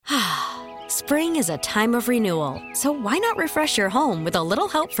Spring is a time of renewal, so why not refresh your home with a little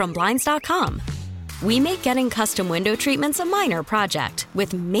help from Blinds.com? We make getting custom window treatments a minor project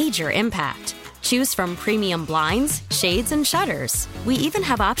with major impact. Choose from premium blinds, shades, and shutters. We even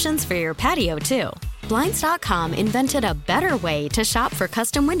have options for your patio, too. Blinds.com invented a better way to shop for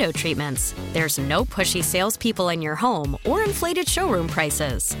custom window treatments. There's no pushy salespeople in your home or inflated showroom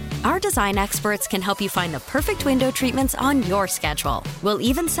prices. Our design experts can help you find the perfect window treatments on your schedule. We'll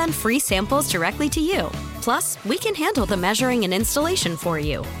even send free samples directly to you. Plus, we can handle the measuring and installation for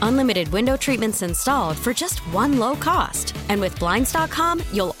you. Unlimited window treatments installed for just one low cost. And with Blinds.com,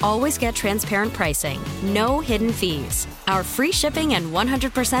 you'll always get transparent pricing. No hidden fees. Our free shipping and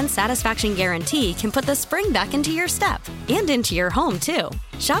 100% satisfaction guarantee can put the spring back into your step and into your home, too.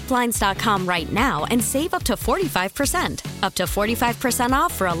 Shop Blinds.com right now and save up to 45%. Up to 45%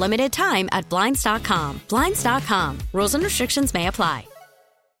 off for a limited time at Blinds.com. Blinds.com. Rules and restrictions may apply.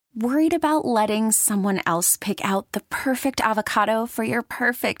 Worried about letting someone else pick out the perfect avocado for your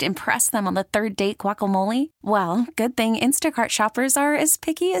perfect impress them on the third date guacamole? Well, good thing Instacart shoppers are as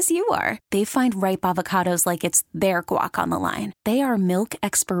picky as you are. They find ripe avocados like it's their guac on the line. They are milk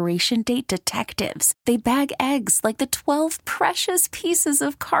expiration date detectives. They bag eggs like the 12 precious pieces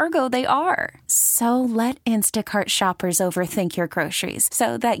of cargo they are. So let Instacart shoppers overthink your groceries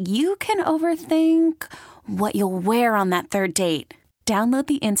so that you can overthink what you'll wear on that third date. Download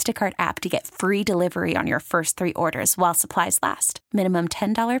the Instacart app to get free delivery on your first 3 orders while supplies last. Minimum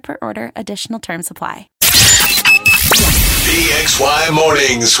 $10 per order. Additional terms apply. PXY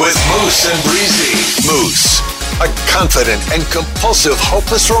Mornings with Moose and Breezy. Moose, a confident and compulsive,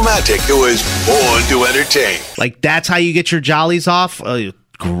 hopeless romantic who is born to entertain. Like, that's how you get your jollies off? Oh,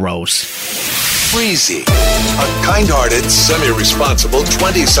 gross. Breezy, a kind-hearted, semi-responsible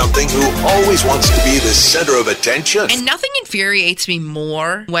 20-something who always wants to be the center of attention. And nothing infuriates me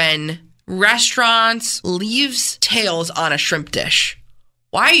more when restaurants leaves tails on a shrimp dish.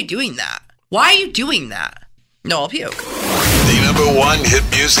 Why are you doing that? Why are you doing that? No, I'll puke. The #1 hit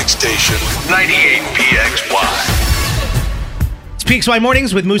music station, 98 PXY. It's PXY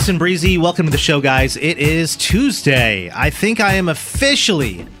Mornings with Moose and Breezy. Welcome to the show, guys. It is Tuesday. I think I am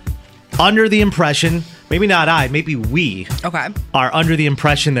officially under the impression, maybe not I, maybe we are under the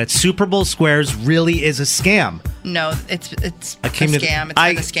impression that Super Bowl Squares really is a scam. No, it's a scam. It's been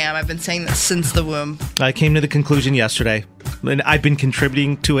a scam. I've been saying this since the womb. I came to the conclusion yesterday, and I've been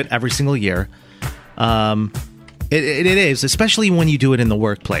contributing to it every single year. It is, especially when you do it in the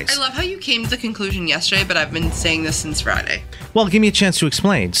workplace. I love how you came to the conclusion yesterday, but I've been saying this since Friday. Well, give me a chance to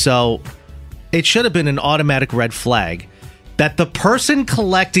explain. So, it should have been an automatic red flag that the person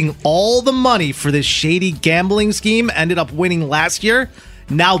collecting all the money for this shady gambling scheme ended up winning last year.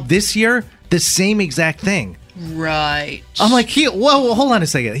 Now this year, the same exact thing. Right. I'm like, whoa, hold on a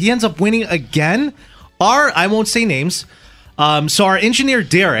second. He ends up winning again? I won't say names. So our engineer,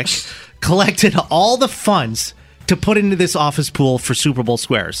 Derek, collected all the funds to put into this office pool for Super Bowl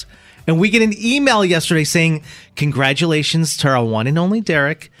Squares. And we get an email yesterday saying, congratulations to our one and only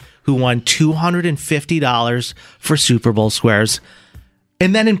Derek, who won $250 for Super Bowl Squares.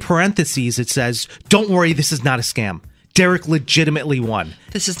 And then in parentheses, it says, don't worry, this is not a scam. Derek legitimately won.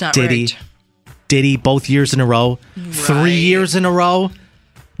 This is not right. Did he both years in a row? Right. 3 years in a row?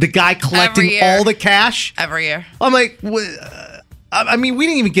 The guy collecting all the cash? Every year. I'm like, I mean, we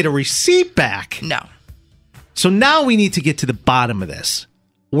didn't even get a receipt back. No. So now we need to get to the bottom of this.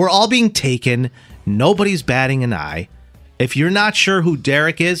 We're all being taken. Nobody's batting an eye. If you're not sure who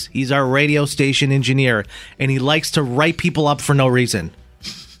Derek is, he's our radio station engineer, and he likes to write people up for no reason.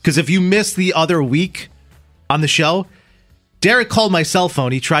 Because if you missed the other week on the show, Derek called my cell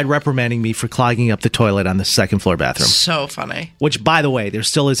phone. He tried reprimanding me for clogging up the toilet on the second floor bathroom. So funny. Which, by the way, there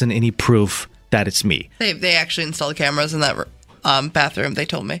still isn't any proof that it's me. They actually installed cameras in that bathroom, they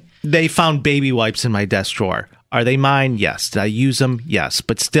told me. They found baby wipes in my desk drawer. Are they mine? Yes. Did I use them? Yes.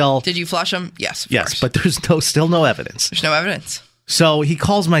 But still... Did you flush them? Yes, of Yes, course. but there's still no evidence. There's no evidence. So he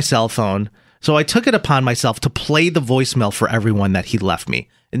calls my cell phone. So I took it upon myself to play the voicemail for everyone that he left me.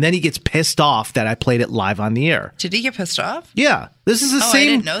 And then he gets pissed off that I played it live on the air. Did he get pissed off? Yeah. This is the same...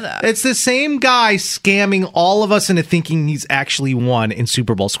 I didn't know that. It's the same guy scamming all of us into thinking he's actually won in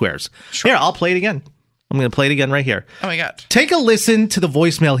Super Bowl Squares. Sure. Here, I'll play it again. I'm going to play it again right here. Oh, my God. Take a listen to the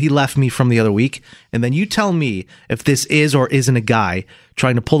voicemail he left me from the other week, and then you tell me if this is or isn't a guy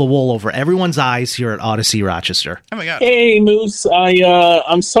trying to pull the wool over everyone's eyes here at Odyssey Rochester. Oh, my God. Hey, Moose.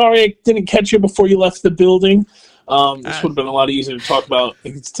 I'm sorry I didn't catch you before you left the building. This would have been a lot easier to talk about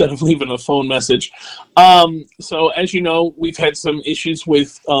instead of leaving a phone message. So, as you know, we've had some issues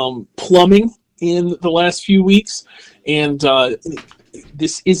with plumbing in the last few weeks, and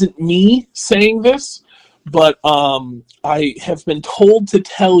this isn't me saying this, but I have been told to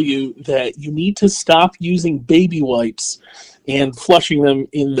tell you that you need to stop using baby wipes and flushing them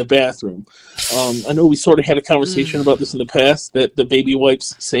in the bathroom. I know we sort of had a conversation about this in the past, that the baby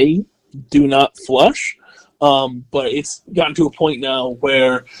wipes say do not flush. But it's gotten to a point now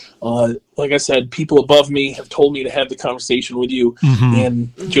where, like I said, people above me have told me to have the conversation with you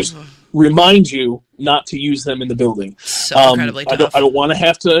and just remind you not to use them in the building. So incredibly tough. I don't want to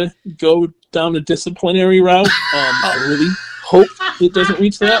have to go down a disciplinary route. I really hope it doesn't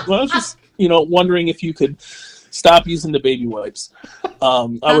reach that. But I was just, wondering if you could stop using the baby wipes. I would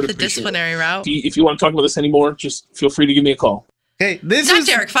Not the appreciate disciplinary it. route. If you want to talk about this anymore, just feel free to give me a call. Okay, this Not is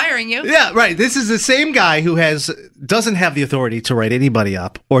Derek firing you. Yeah, right. This is the same guy who doesn't have the authority to write anybody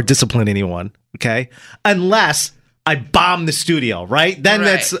up or discipline anyone. Okay, unless I bomb the studio, right? Then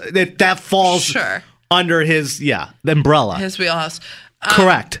Right. that falls Sure. under his the umbrella. His wheelhouse.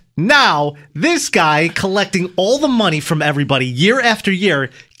 Correct. Now this guy collecting all the money from everybody year after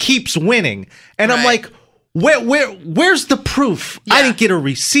year keeps winning, and I'm Right. like, where's the proof? I Yeah. didn't get a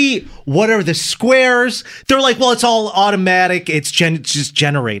receipt. What are the squares? They're like, well, it's all automatic. It's just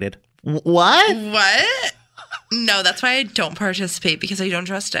generated. What? What? No, that's why I don't participate, because I don't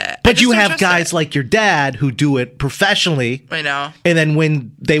trust it. But you have guys like your dad who do it professionally, I know. and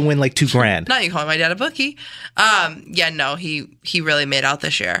then they win like $2,000. Not you calling my dad a bookie. Yeah, no, he really made out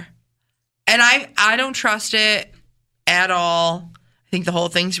this year. And I don't trust it at all. I think the whole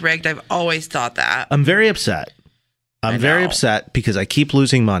thing's rigged. I've always thought that. I'm very upset. I'm very upset because I keep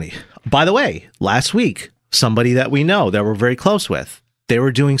losing money. By the way, last week, somebody that we know that we're very close with, they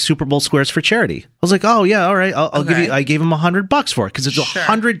were doing Super Bowl squares for charity. I was like, oh yeah, all right, I'll give you. I gave him $100 for it because it's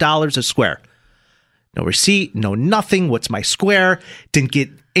 $100 a square. No receipt, no nothing. What's my square? Didn't get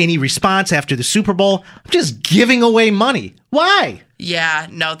any response after the Super Bowl. I'm just giving away money. Why? Yeah,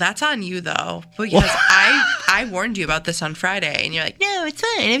 no, that's on you though, because I warned you about this on Friday, and you're like, no, it's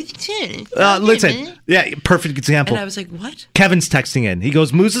fine, everything's fine. Listen, yeah, perfect example. And I was like, what? Kevin's texting in. He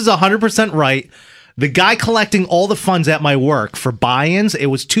goes, Moose is 100% right. The guy collecting all the funds at my work for buy-ins, it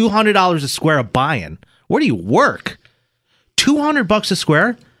was $200 a square a buy-in. Where do you work? $200 a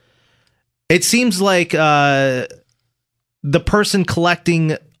square? It seems like the person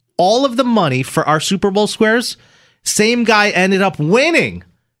collecting all of the money for our Super Bowl squares, same guy ended up winning.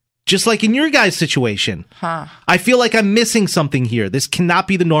 Just like in your guys' situation. Huh. I feel like I'm missing something here. This cannot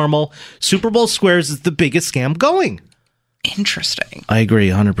be the normal. Super Bowl squares is the biggest scam going. Interesting. I agree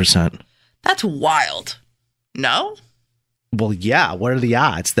 100%. That's wild. No? Well, yeah. What are the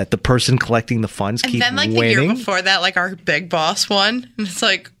odds that the person collecting the funds And keep then, like, winning? the year before that, like, our big boss won. And it's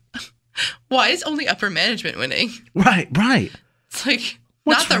like, why is only upper management winning? Right. It's like,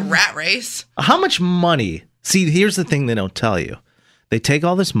 What's not the wrong? rat race. How much money? See, here's the thing they don't tell you. They take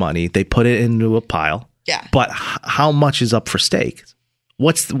all this money, they put it into a pile. Yeah. But how much is up for stake?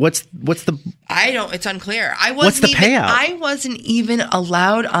 What's the I don't, it's unclear. What's the payout? I wasn't even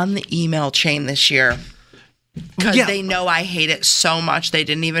allowed on the email chain this year because they know I hate it so much. They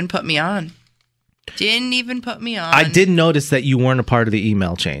didn't even put me on. I did notice that you weren't a part of the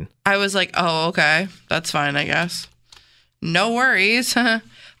email chain. I was like, oh, okay. That's fine, I guess. No worries.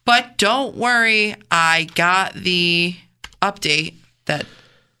 But don't worry. I got the update that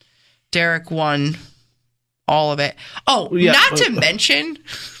Derek won all of it. Oh, yeah. not to mention,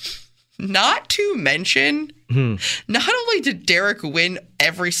 not only did Derek win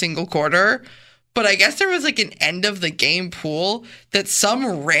every single quarter, but I guess there was like an end of the game pool that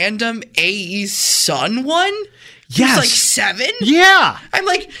some random AE's son won. Yes. Like 7? Yeah. I'm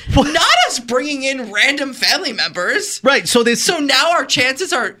like, not us bringing in random family members. Right. So now our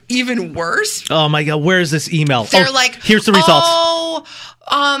chances are even worse. Oh my God, where is this email? They're like, here's the results.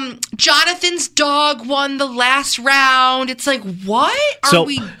 Jonathan's dog won the last round. It's like, what are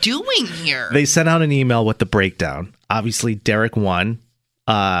we doing here? They sent out an email with the breakdown. Obviously, Derek won.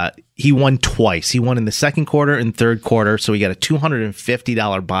 He won twice. He won in the second quarter and third quarter, so he got a $250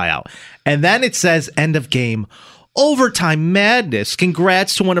 buyout. And then it says end of game. Overtime madness.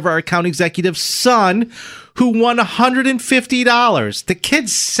 Congrats to one of our account executives' son who won $150. The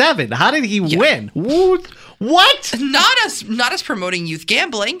kid's 7. How did he win? What? Not us promoting youth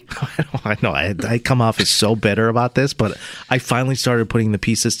gambling. I know. I come off as so bitter about this, but I finally started putting the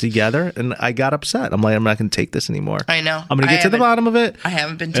pieces together, and I got upset. I'm like, I'm not going to take this anymore. I know. I'm going to get to the bottom of it. I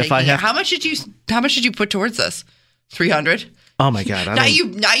haven't been taking it. How much did you put towards this? 300. Oh my God!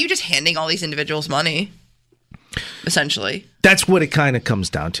 Now you just handing all these individuals money. Essentially, that's what it kind of comes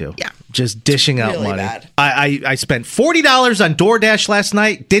down to. Yeah. just dishing out Really money. bad. I spent $40 on DoorDash last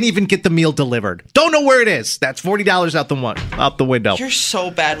night. Didn't even get the meal delivered. Don't know where it is. That's $40 out the window. You're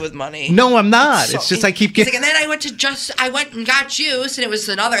so bad with money. No, I'm not. So- it's just I keep He's getting. like, and then I went and got juice, and it was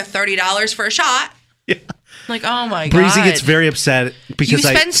another $30 for a shot. Yeah. I'm like, oh my god. Breezy gets very upset because you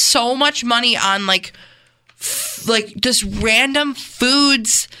spend so much money on like just random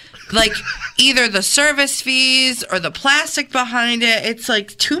foods, like either the service fees or the plastic behind it. It's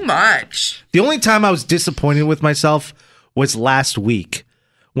like too much. The only time I was disappointed with myself was last week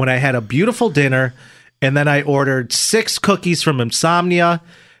when I had a beautiful dinner and then I ordered 6 cookies from Insomnia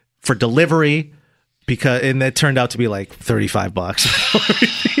for delivery and that turned out to be like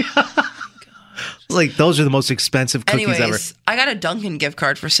 $35. Like, those are the most expensive cookies ever. I got a Dunkin' gift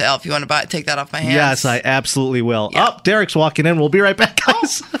card for sale if you want to take that off my hands. Yes, I absolutely will. Yeah. Oh, Derek's walking in. We'll be right back,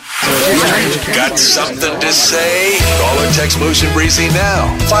 guys. Got something to say? Call or text Moose and Breezy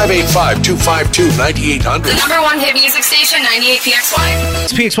now. 585-252-9800. The number one hit music station, 98PXY.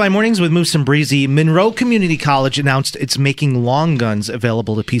 It's PXY Mornings with Moose and Breezy. Monroe Community College announced it's making long guns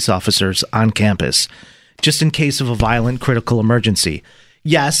available to peace officers on campus, just in case of a violent critical emergency.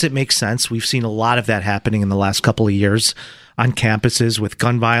 Yes, it makes sense. We've seen a lot of that happening in the last couple of years on campuses with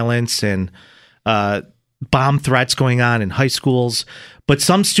gun violence and bomb threats going on in high schools. But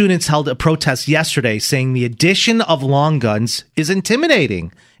some students held a protest yesterday saying the addition of long guns is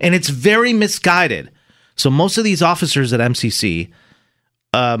intimidating and it's very misguided. So most of these officers at MCC,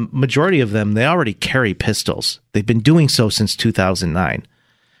 majority of them, they already carry pistols. They've been doing so since 2009.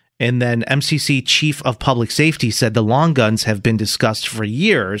 And then MCC Chief of Public Safety said the long guns have been discussed for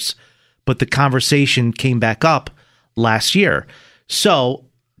years, but the conversation came back up last year. So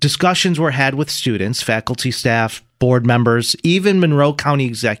discussions were had with students, faculty, staff, board members, even Monroe County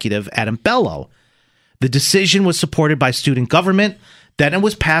Executive Adam Bello. The decision was supported by student government. Then it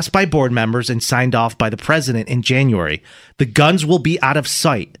was passed by board members and signed off by the president in January. The guns will be out of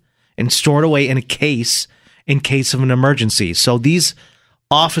sight and stored away in a case in case of an emergency. So these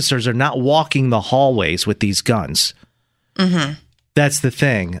officers are not walking the hallways with these guns. Mm-hmm. That's the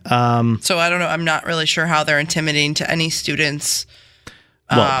thing. So I don't know. I'm not really sure how they're intimidating to any students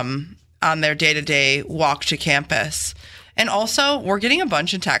on their day-to-day walk to campus. And also, we're getting a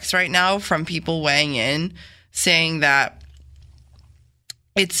bunch of texts right now from people weighing in saying that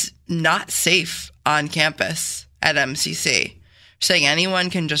it's not safe on campus at MCC. Saying anyone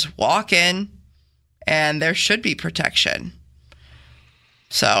can just walk in and there should be protection.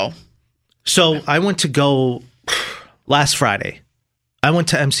 So I went to go last Friday. I went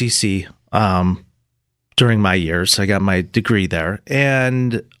to MCC during my years. I got my degree there.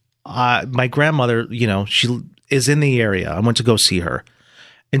 And my grandmother, she is in the area. I went to go see her.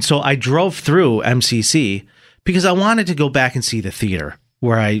 And so I drove through MCC because I wanted to go back and see the theater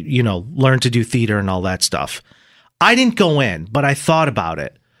where I, learned to do theater and all that stuff. I didn't go in, but I thought about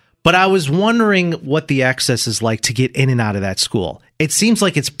it. But I was wondering what the access is like to get in and out of that school. It seems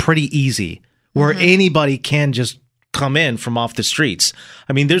like it's pretty easy where anybody can just come in from off the streets.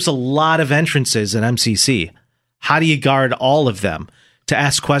 I mean, there's a lot of entrances in MCC. How do you guard all of them to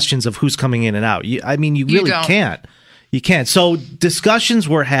ask questions of who's coming in and out? You really can't. You can't. So discussions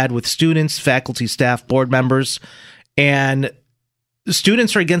were had with students, faculty, staff, board members, and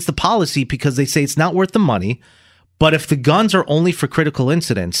students are against the policy because they say it's not worth the money. But if the guns are only for critical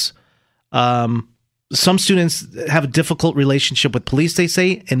incidents, some students have a difficult relationship with police, they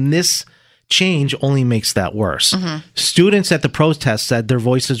say, and this change only makes that worse. Mm-hmm. Students at the protest said their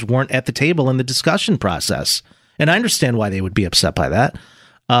voices weren't at the table in the discussion process. And I understand why they would be upset by that.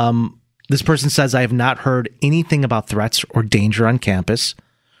 This person says, I have not heard anything about threats or danger on campus.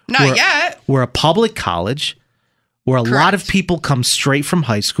 Not yet. We're a public college where a lot of people come straight from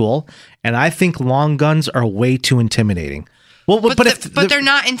high school, and I think long guns are way too intimidating. Well, but they're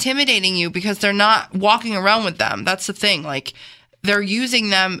not intimidating you because they're not walking around with them. That's the thing. Like, they're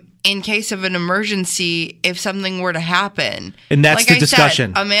using them in case of an emergency if something were to happen. And that's the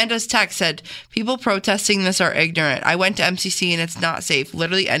discussion. Amanda's text said, people protesting this are ignorant. I went to MCC and it's not safe.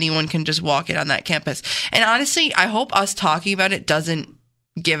 Literally anyone can just walk in on that campus. And honestly, I hope us talking about it doesn't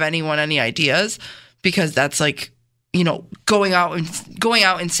give anyone any ideas, because that's like, going out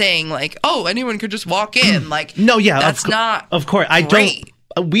and saying like, oh, anyone could just walk in. Like, no, yeah, that's not. Of course,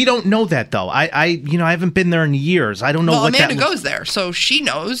 we don't know that though. I haven't been there in years. I don't know. Well, what Amanda goes there, so she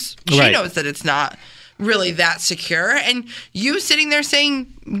knows. She knows that it's not really that secure. And you sitting there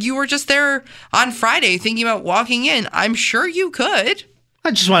saying you were just there on Friday thinking about walking in, I'm sure you could.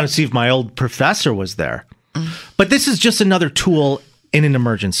 I just want to see if my old professor was there. But this is just another tool in an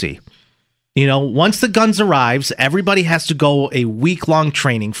emergency. Once the guns arrives, everybody has to go a week-long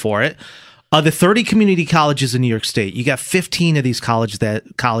training for it. The 30 community colleges in New York State, you got 15 of these colleges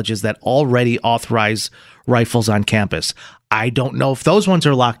that already authorize rifles on campus. I don't know if those ones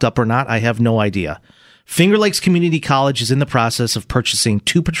are locked up or not. I have no idea. Finger Lakes Community College is in the process of purchasing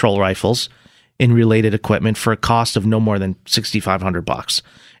 2 patrol rifles and related equipment for a cost of no more than $6,500.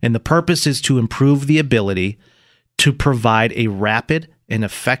 And the purpose is to improve the ability to provide a rapid and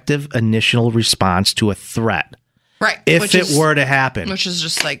effective initial response to a threat. Right. If it were to happen. Which is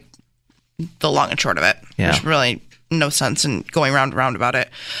just like the long and short of it. Yeah. There's really no sense in going round and round about it.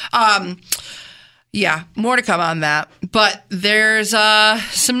 Yeah, more to come on that. But there's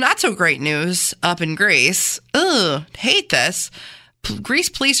some not so great news up in Greece. Ugh, hate this. Greece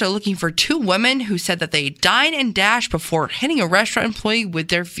police are looking for 2 women who said that they dine and dash before hitting a restaurant employee with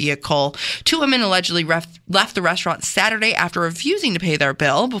their vehicle. 2 women allegedly left the restaurant Saturday after refusing to pay their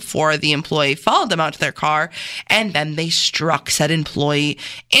bill before the employee followed them out to their car, and then they struck said employee,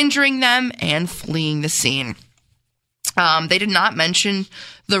 injuring them and fleeing the scene. They did not mention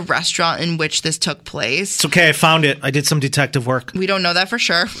the restaurant in which this took place. It's okay. I found it. I did some detective work. We don't know that for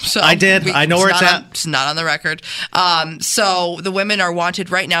sure. So I did. I know where it's at. It's not on the record. So the women are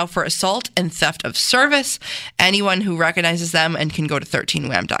wanted right now for assault and theft of service. Anyone who recognizes them and can go to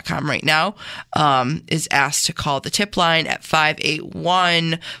 13wham.com right now is asked to call the tip line at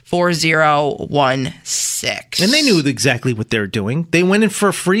 581-4016. And they knew exactly what they were doing. They went in for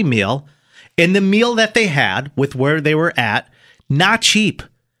a free meal. And the meal that they had with where they were at, not cheap.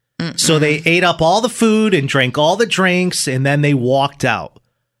 So they ate up all the food and drank all the drinks, and then they walked out.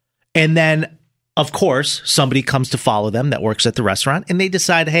 And then, of course, somebody comes to follow them that works at the restaurant, and they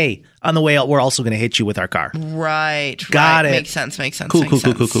decide, hey, on the way out, we're also going to hit you with our car. Right. Got it. Makes sense. Cool.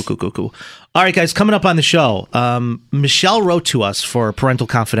 All right, guys, coming up on the show, Michelle wrote to us for Parental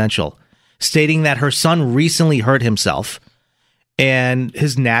Confidential, stating that her son recently hurt himself. And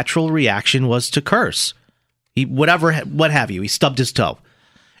his natural reaction was to curse. What have you. He stubbed his toe.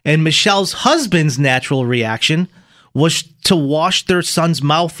 And Michelle's husband's natural reaction was to wash their son's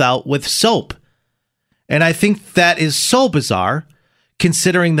mouth out with soap. And I think that is so bizarre,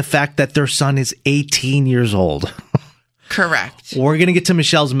 considering the fact that their son is 18 years old. Correct. We're going to get to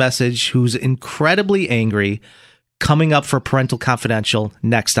Michelle's message, who's incredibly angry, coming up for Parental Confidential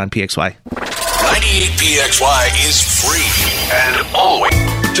next on PXY. 98PXY is free and always.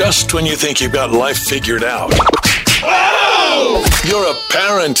 Just when you think you've got life figured out. Oh! You're a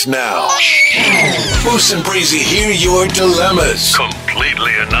parent now. Moose and Breezy hear your dilemmas.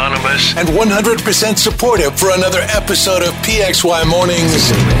 Completely anonymous. And 100% supportive for another episode of PXY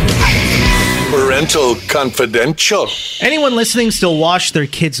Mornings Parental Confidential. Anyone listening still wash their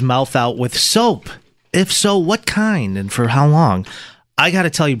kid's mouth out with soap? If so, what kind and for how long? I got to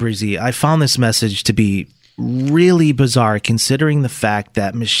tell you, Breezy, I found this message to be really bizarre considering the fact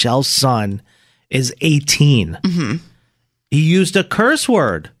that Michelle's son is 18. Mm-hmm. He used a curse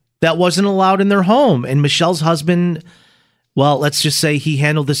word that wasn't allowed in their home. And Michelle's husband, well, let's just say he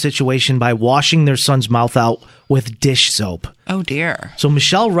handled the situation by washing their son's mouth out with dish soap. Oh, dear. So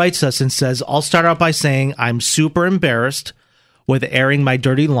Michelle writes us and says, I'll start out by saying I'm super embarrassed with airing my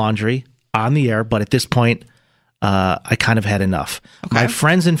dirty laundry on the air, but at this point, I kind of had enough. Okay. My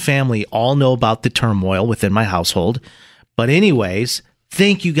friends and family all know about the turmoil within my household. But anyways,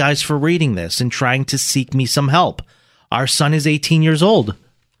 thank you guys for reading this and trying to seek me some help. Our son is 18 years old.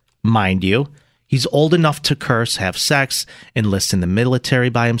 Mind you, he's old enough to curse, have sex, enlist in the military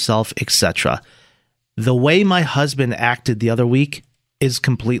by himself, etc. The way my husband acted the other week is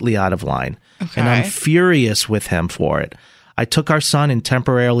completely out of line. Okay. And I'm furious with him for it. I took our son and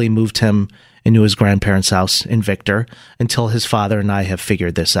temporarily moved him into his grandparents' house in Victor until his father and I have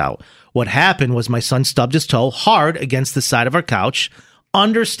figured this out. What happened was my son stubbed his toe hard against the side of our couch.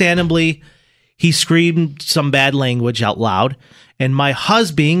 Understandably, he screamed some bad language out loud, and my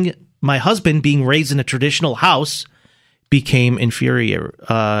husband being raised in a traditional house became infuriated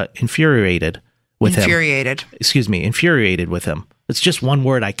with him. Infuriated with him. It's just one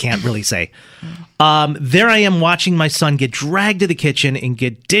word I can't really say. There I am watching my son get dragged to the kitchen and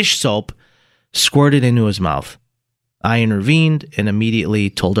get dish soap squirted into his mouth. I intervened and immediately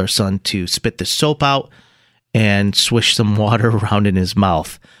told our son to spit the soap out and swish some water around in his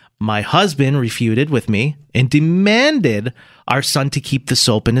mouth. My husband refuted with me and demanded our son to keep the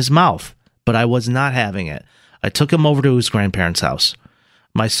soap in his mouth, but I was not having it. I took him over to his grandparents' house.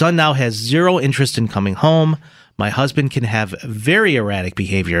 My son now has zero interest in coming home. My husband can have very erratic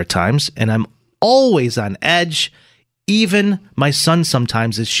behavior at times, and I'm always on edge. Even my son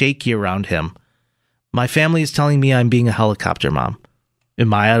sometimes is shaky around him. My family is telling me I'm being a helicopter mom.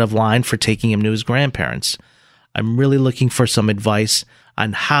 Am I out of line for taking him to his grandparents? I'm really looking for some advice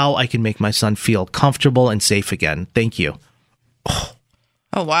on how I can make my son feel comfortable and safe again. Thank you.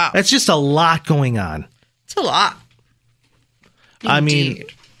 Oh, wow. That's just a lot going on. It's a lot. I mean,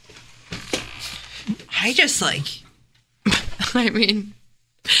 Indeed. I just I mean,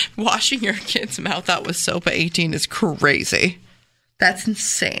 washing your kid's mouth out with soap at 18 is crazy. That's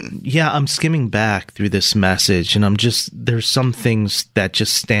insane. yeah, I'm skimming back through this message and there's some things that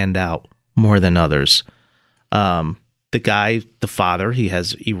just stand out more than others. The guy, the father, he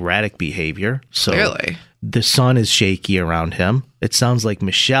has erratic behavior. So Clearly. the son is shaky around him. It sounds like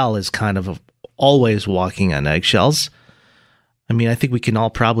Michelle is kind of always walking on eggshells. I mean, I think we can all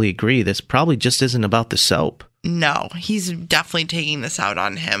probably agree this probably just isn't about the soap. No, he's definitely taking this out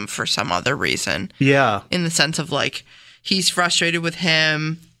on him for some other reason. Yeah. In the sense of he's frustrated with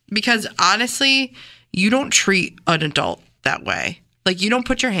him because honestly, you don't treat an adult that way. You don't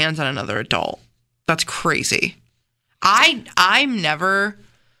put your hands on another adult. That's crazy. I've never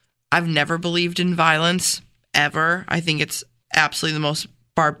believed in violence ever. I think it's absolutely the most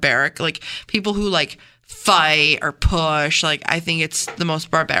barbaric. People who fight or push, I think it's the most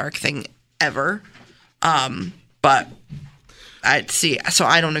barbaric thing ever. But so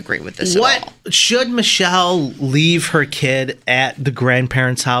I don't agree with this at all. Should Michelle leave her kid at the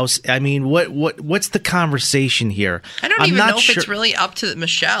grandparents' house? I mean, what's the conversation here? I don't even know if it's really up to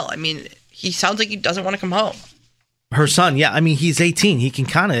Michelle. I mean, he sounds like he doesn't want to come home. Her son, yeah. I mean, he's 18. He can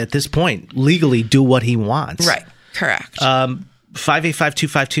kind of, at this point, legally do what he wants. Right. Correct.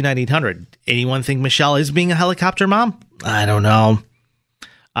 585-252-9800. Anyone think Michelle is being a helicopter mom? I don't know.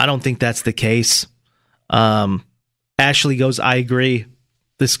 I don't think that's the case. Ashley goes, I agree.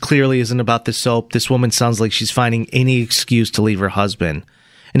 This clearly isn't about the soap. This woman sounds like she's finding any excuse to leave her husband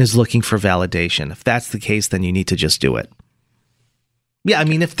and is looking for validation. If that's the case, then you need to just do it. Yeah, I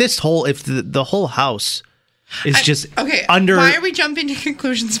mean, if the whole house is just under... Why are we jumping to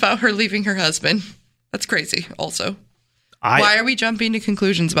conclusions about her leaving her husband? That's crazy, also. Why are we jumping to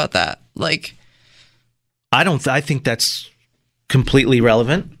conclusions about that? I think that's completely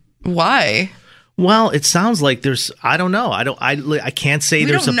relevant. Why? Well, it sounds like I don't know. I can't say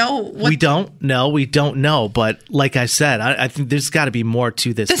we don't know. We don't know. But like I said, I think there's got to be more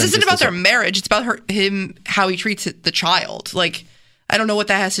to this. This isn't about their marriage. It's about him, how he treats the child. I don't know what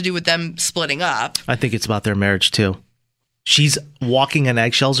that has to do with them splitting up. I think it's about their marriage too. She's walking on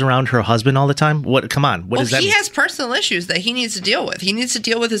eggshells around her husband all the time. What? Come on. What does that mean? He has personal issues that he needs to deal with. He needs to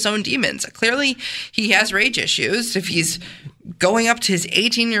deal with his own demons. Clearly, he has rage issues. If he's going up to his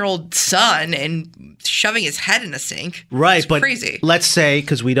 18-year-old son and shoving his head in a sink, right? But crazy. Let's say,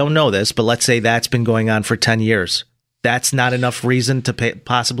 because we don't know this, but let's say that's been going on for 10 years. That's not enough reason to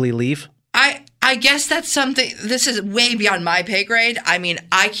possibly leave? I guess that's something. This is way beyond my pay grade. I mean,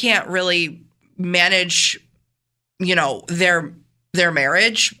 I can't really manage, their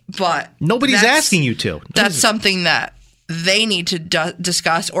marriage, but nobody's asking you to. That's something that they need to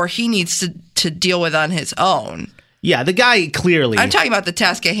discuss, or he needs to deal with on his own. Yeah, the guy clearly. I'm talking about the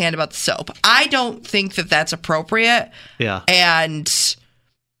task at hand about the soap. I don't think that that's appropriate. Yeah. And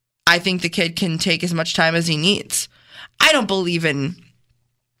I think the kid can take as much time as he needs. I don't believe in,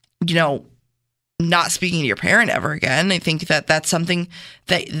 not speaking to your parent ever again. I think that that's something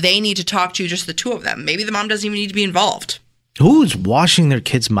that they need to talk to, just the two of them. Maybe the mom doesn't even need to be involved. Who's washing their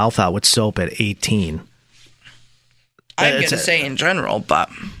kid's mouth out with soap at 18? I'm going to say in general, but...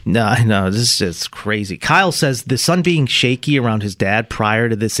 No, I know. This is crazy. Kyle says the son being shaky around his dad prior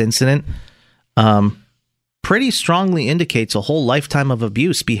to this incident pretty strongly indicates a whole lifetime of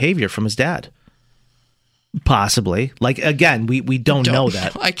abuse behavior from his dad. Possibly. Again, we don't know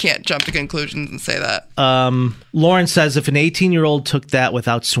that. I can't jump to conclusions and say that. Lauren says if an 18-year-old took that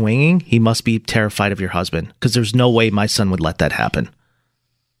without swinging, he must be terrified of your husband, because there's no way my son would let that happen.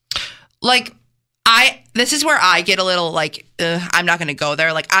 This is where I get a little I'm not going to go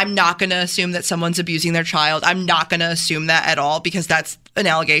there. I'm not going to assume that someone's abusing their child. I'm not going to assume that at all, because that's an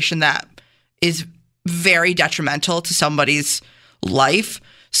allegation that is very detrimental to somebody's life.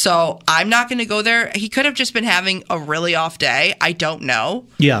 So I'm not going to go there. He could have just been having a really off day. I don't know.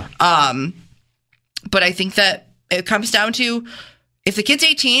 Yeah. But I think that it comes down to, if the kid's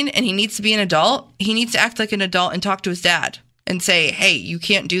 18 and he needs to be an adult, he needs to act like an adult and talk to his dad and say, hey, you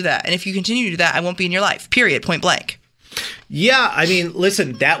can't do that. And if you continue to do that, I won't be in your life. Period. Point blank. Yeah, I mean,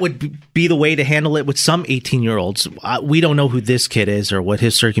 listen, that would be the way to handle it with some 18-year-olds. We don't know who this kid is or what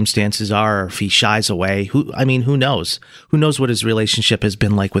his circumstances are, or if he shies away. Who knows? Who knows what his relationship has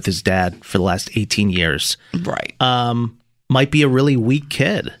been like with his dad for the last 18 years? Right. Might be a really weak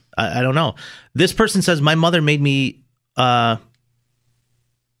kid. I don't know. This person says, my mother made me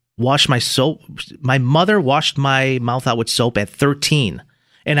My mother washed my mouth out with soap at 13,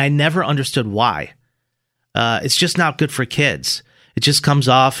 and I never understood why. It's just not good for kids. It just comes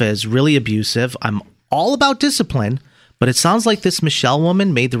off as really abusive. I'm all about discipline, but it sounds like this Michelle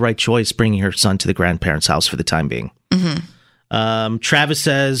woman made the right choice bringing her son to the grandparents' house for the time being. Travis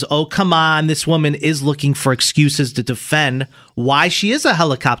says, oh, come on. This woman is looking for excuses to defend why she is a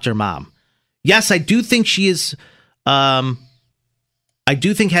helicopter mom. Yes, I do think she is. I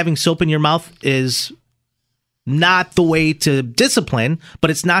do think having soap in your mouth is not the way to discipline,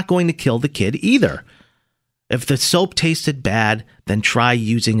 but it's not going to kill the kid either. If the soap tasted bad, then try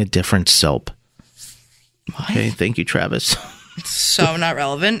using a different soap. What? Okay, thank you, Travis. It's so not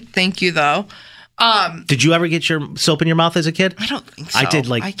relevant. Thank you, though. Did you ever get your soap in your mouth as a kid? I don't think so. I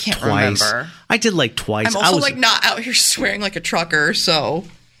did I can't twice. remember. I did twice. I'm also not out here swearing like a trucker, so.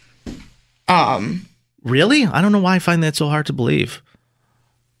 Really? I don't know why I find that so hard to believe.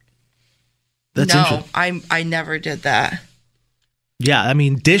 That's interesting. I never did that. Yeah, I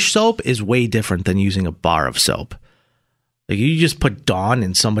mean, dish soap is way different than using a bar of soap. Like, you just put Dawn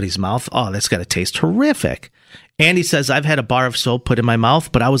in somebody's mouth. Oh, that's got to taste horrific. Andy says, I've had a bar of soap put in my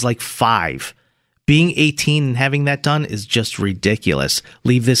mouth, but I was like 5. Being 18 and having that done is just ridiculous.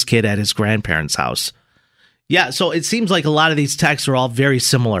 Leave this kid at his grandparents' house. Yeah, so it seems like a lot of these texts are all very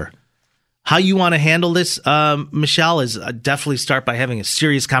similar. How you want to handle this, Michelle, is definitely start by having a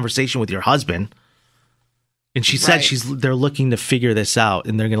serious conversation with your husband. And she said they're looking to figure this out,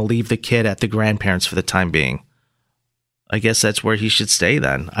 and they're going to leave the kid at the grandparents for the time being. I guess that's where he should stay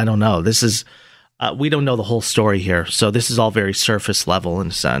then. I don't know. This is we don't know the whole story here, so this is all very surface level in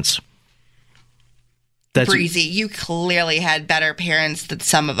a sense. Breezy, you clearly had better parents than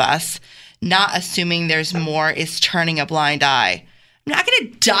some of us. Not assuming there's more is turning a blind eye. I'm not going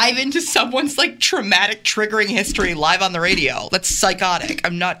to dive into someone's traumatic triggering history live on the radio. That's psychotic.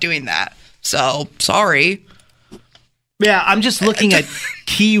 I'm not doing that. So, sorry. Yeah, I'm just looking at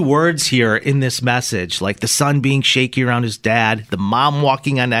key words here in this message, like the son being shaky around his dad, the mom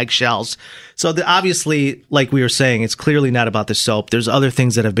walking on eggshells. So obviously, like we were saying, it's clearly not about the soap. There's other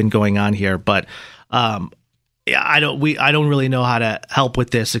things that have been going on here, but yeah, I don't really know how to help with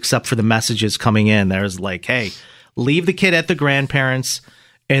this except for the messages coming in. There's hey, leave the kid at the grandparents,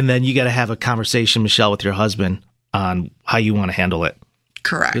 and then you got to have a conversation, Michelle, with your husband on how you want to handle it.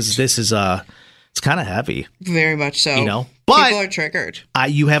 Correct. Because this is it's kind of heavy. Very much so. But people are triggered.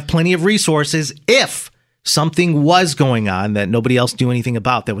 You have plenty of resources if something was going on that nobody else knew anything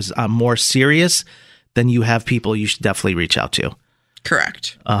about that was more serious. Then you have people you should definitely reach out to.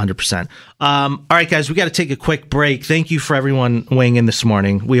 Correct. 100%. All right, guys, we got to take a quick break. Thank you for everyone weighing in this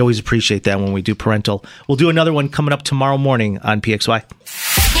morning. We always appreciate that when we do parental. We'll do another one coming up tomorrow morning on PXY.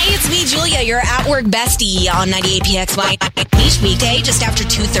 Hey, it's me, Julia, your at-work bestie on 98PXY. Each weekday, just after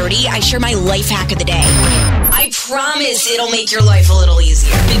 2:30, I share my life hack of the day. I promise it'll make your life a little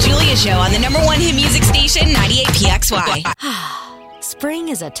easier. The Julia Show on the #1 hit music station, 98PXY. Spring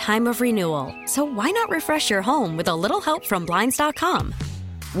is a time of renewal, so why not refresh your home with a little help from Blinds.com?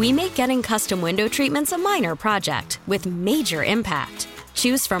 We make getting custom window treatments a minor project with major impact.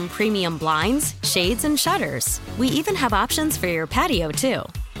 Choose from premium blinds, shades, and shutters. We even have options for your patio, too.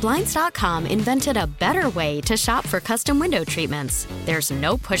 Blinds.com invented a better way to shop for custom window treatments. There's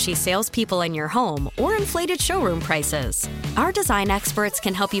no pushy salespeople in your home or inflated showroom prices. Our design experts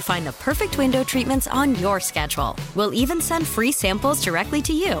can help you find the perfect window treatments on your schedule. We'll even send free samples directly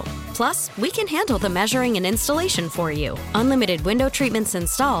to you. Plus, we can handle the measuring and installation for you. Unlimited window treatments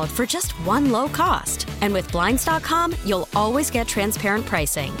installed for just one low cost. And with Blinds.com, you'll always get transparent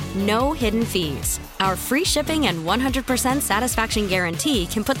pricing. No hidden fees. Our free shipping and 100% satisfaction guarantee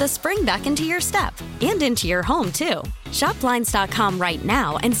can put the spring back into your step and into your home, too. Shop Blinds.com right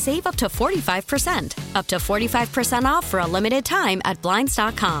now and save up to 45%. Up to 45% off for a limited time at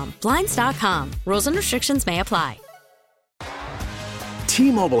Blinds.com. Blinds.com. Rules and restrictions may apply.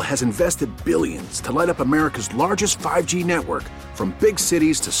 T-Mobile has invested billions to light up America's largest 5G network, from big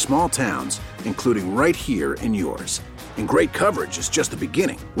cities to small towns, including right here in yours. And great coverage is just the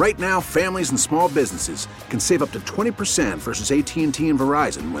beginning. Right now, families and small businesses can save up to 20% versus AT&T and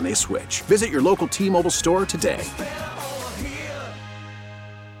Verizon when they switch. Visit your local T-Mobile store today.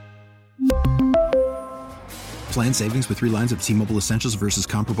 Plan savings with 3 lines of T-Mobile Essentials versus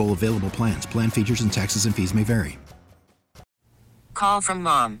comparable available plans. Plan features and taxes and fees may vary. Call from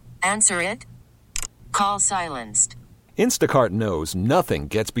mom. Answer it. Call silenced. Instacart knows nothing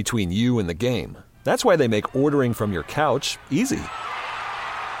gets between you and the game. That's why they make ordering from your couch easy.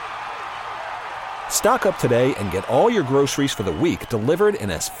 Stock up today and get all your groceries for the week delivered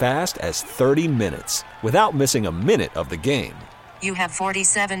in as fast as 30 minutes without missing a minute of the game. You have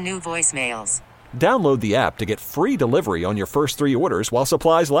 47 new voicemails. Download the app to get free delivery on your first 3 orders while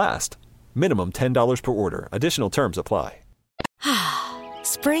supplies last. Minimum $10 per order. Additional terms apply.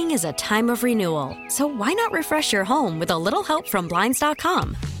 Spring is a time of renewal, so why not refresh your home with a little help from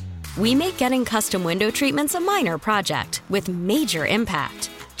Blinds.com? We make getting custom window treatments a minor project with major impact.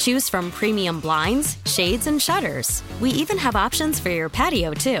 Choose from premium blinds, shades, and shutters. We even have options for your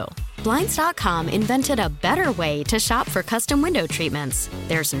patio, too. Blinds.com invented a better way to shop for custom window treatments.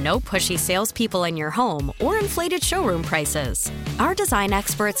 There's no pushy salespeople in your home or inflated showroom prices. Our design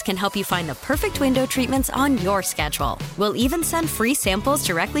experts can help you find the perfect window treatments on your schedule. We'll even send free samples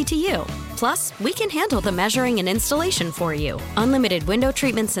directly to you. Plus, we can handle the measuring and installation for you. Unlimited window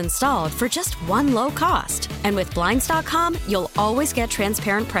treatments installed for just one low cost. And with Blinds.com, you'll always get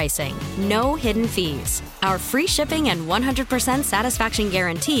transparent pricing. No hidden fees. Our free shipping and 100% satisfaction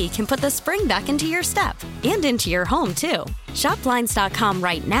guarantee can put the spring back into your step and into your home, too. Shop Blinds.com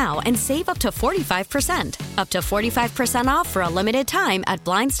right now and save up to 45%. Up to 45% off for a limited time at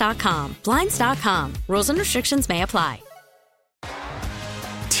Blinds.com. Blinds.com. Rules and restrictions may apply.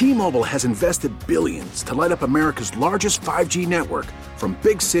 T-Mobile has invested billions to light up America's largest 5G network, from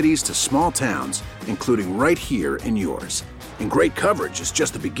big cities to small towns, including right here in yours. And great coverage is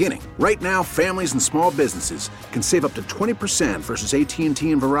just the beginning. Right now, families and small businesses can save up to 20% versus AT&T and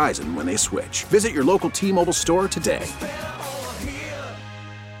Verizon when they switch. Visit your local T-Mobile store today.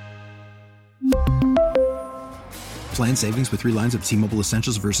 Plan savings with 3 lines of T-Mobile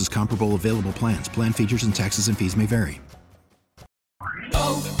Essentials versus comparable available plans. Plan features and taxes and fees may vary.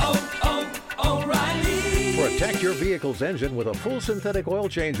 Protect your vehicle's engine with a full synthetic oil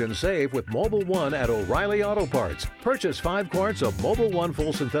change and save with Mobil 1 at O'Reilly Auto Parts. Purchase 5 quarts of Mobil 1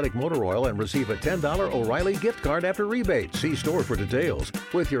 full synthetic motor oil and receive a $10 O'Reilly gift card after rebate. See store for details.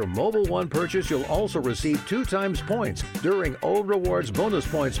 With your Mobil 1 purchase, you'll also receive 2 times points during O Rewards Bonus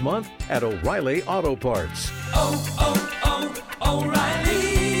Points Month at O'Reilly Auto Parts.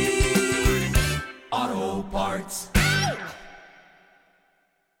 O'Reilly Auto Parts.